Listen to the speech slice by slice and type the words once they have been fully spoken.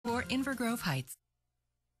Inver Grove Heights.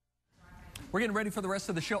 We're getting ready for the rest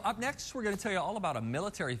of the show. Up next, we're going to tell you all about a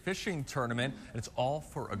military fishing tournament, and it's all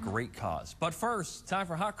for a great cause. But first, time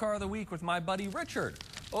for Hot Car of the Week with my buddy Richard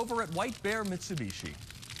over at White Bear Mitsubishi.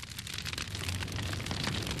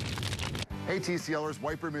 Hey TCLers,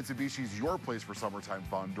 White Bear Mitsubishi is your place for summertime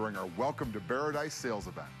fun during our Welcome to Paradise sales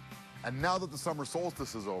event. And now that the summer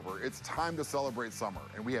solstice is over, it's time to celebrate summer.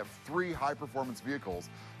 And we have 3 high-performance vehicles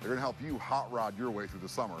that are going to help you hot rod your way through the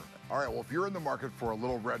summer. All right, well, if you're in the market for a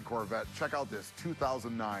little red Corvette, check out this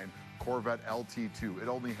 2009 Corvette LT2. It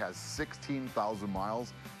only has 16,000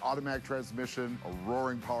 miles, automatic transmission, a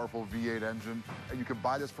roaring powerful V8 engine, and you can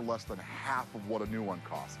buy this for less than half of what a new one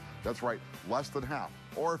costs. That's right, less than half.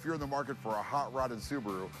 Or if you're in the market for a hot rod in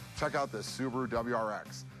Subaru, check out this Subaru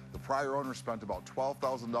WRX. The prior owner spent about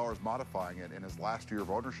 $12,000 modifying it in his last year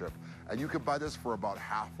of ownership, and you could buy this for about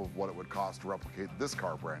half of what it would cost to replicate this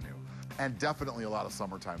car brand new. And definitely a lot of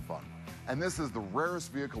summertime fun. And this is the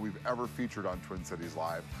rarest vehicle we've ever featured on Twin Cities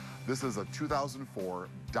Live. This is a 2004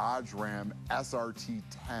 Dodge Ram SRT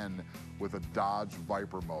 10 with a Dodge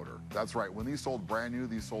Viper motor. That's right, when these sold brand new,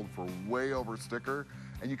 these sold for way over sticker,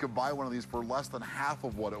 and you can buy one of these for less than half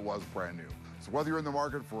of what it was brand new. So whether you're in the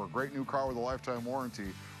market for a great new car with a lifetime warranty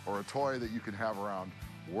or a toy that you can have around,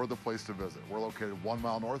 we're the place to visit. We're located 1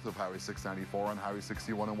 mile north of Highway 694 on Highway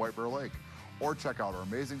 61 in White Bear Lake. Or check out our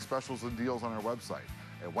amazing specials and deals on our website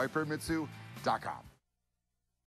at whitebearmitsu.com.